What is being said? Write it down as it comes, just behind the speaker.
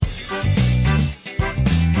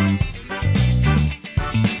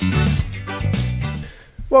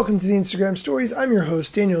Welcome to the Instagram Stories. I'm your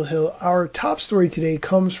host, Daniel Hill. Our top story today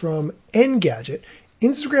comes from Engadget.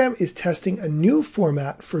 Instagram is testing a new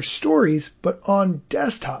format for stories, but on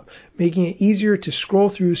desktop, making it easier to scroll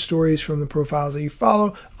through stories from the profiles that you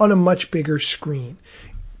follow on a much bigger screen.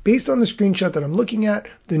 Based on the screenshot that I'm looking at,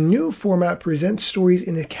 the new format presents stories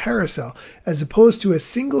in a carousel, as opposed to a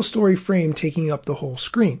single story frame taking up the whole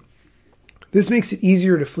screen. This makes it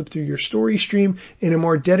easier to flip through your story stream in a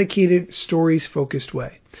more dedicated, stories-focused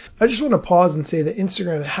way. I just want to pause and say that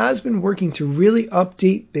Instagram has been working to really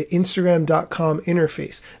update the Instagram.com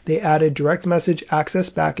interface. They added direct message access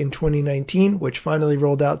back in 2019, which finally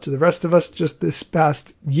rolled out to the rest of us just this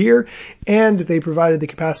past year, and they provided the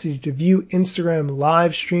capacity to view Instagram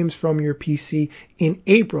live streams from your PC in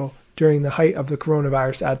April during the height of the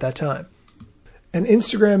coronavirus at that time. An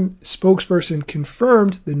Instagram spokesperson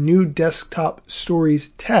confirmed the new desktop stories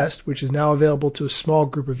test, which is now available to a small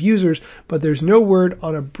group of users, but there's no word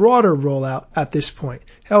on a broader rollout at this point.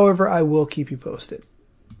 However, I will keep you posted.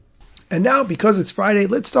 And now, because it's Friday,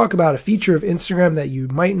 let's talk about a feature of Instagram that you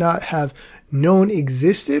might not have known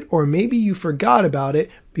existed, or maybe you forgot about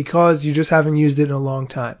it because you just haven't used it in a long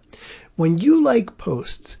time. When you like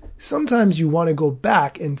posts, sometimes you want to go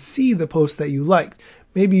back and see the post that you liked.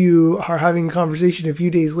 Maybe you are having a conversation a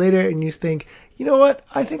few days later and you think, you know what,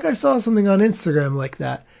 I think I saw something on Instagram like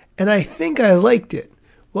that, and I think I liked it.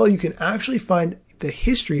 Well, you can actually find the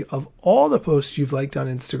history of all the posts you've liked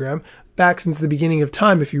on Instagram back since the beginning of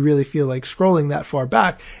time if you really feel like scrolling that far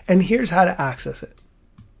back, and here's how to access it.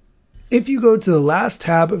 If you go to the last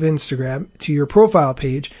tab of Instagram to your profile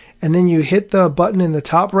page, and then you hit the button in the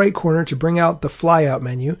top right corner to bring out the flyout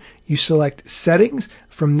menu, you select Settings.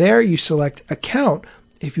 From there, you select Account.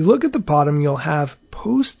 If you look at the bottom, you'll have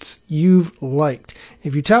posts you've liked.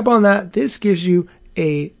 If you tap on that, this gives you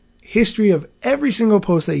a history of every single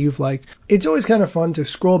post that you've liked. It's always kind of fun to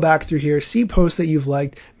scroll back through here, see posts that you've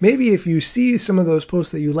liked. Maybe if you see some of those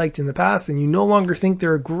posts that you liked in the past and you no longer think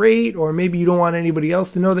they're great, or maybe you don't want anybody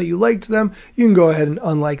else to know that you liked them, you can go ahead and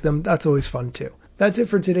unlike them. That's always fun too. That's it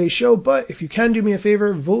for today's show, but if you can do me a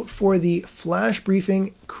favor, vote for the Flash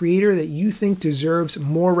Briefing creator that you think deserves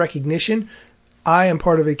more recognition. I am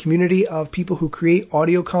part of a community of people who create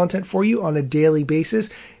audio content for you on a daily basis.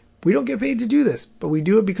 We don't get paid to do this, but we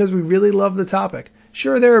do it because we really love the topic.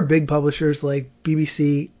 Sure, there are big publishers like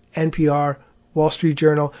BBC, NPR, Wall Street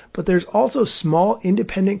Journal, but there's also small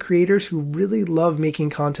independent creators who really love making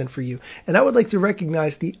content for you. And I would like to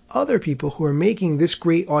recognize the other people who are making this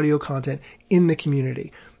great audio content in the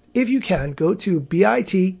community. If you can, go to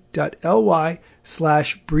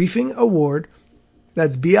bit.ly/briefing award.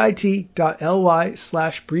 That's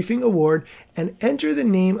bit.ly/briefing award and enter the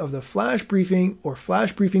name of the Flash Briefing or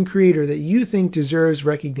Flash Briefing creator that you think deserves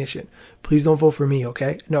recognition. Please don't vote for me,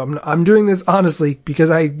 okay? No, I'm doing this honestly because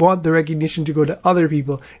I want the recognition to go to other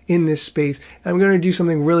people in this space. And I'm going to do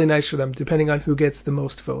something really nice for them depending on who gets the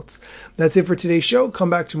most votes. That's it for today's show. Come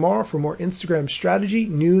back tomorrow for more Instagram strategy,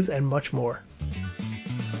 news, and much more.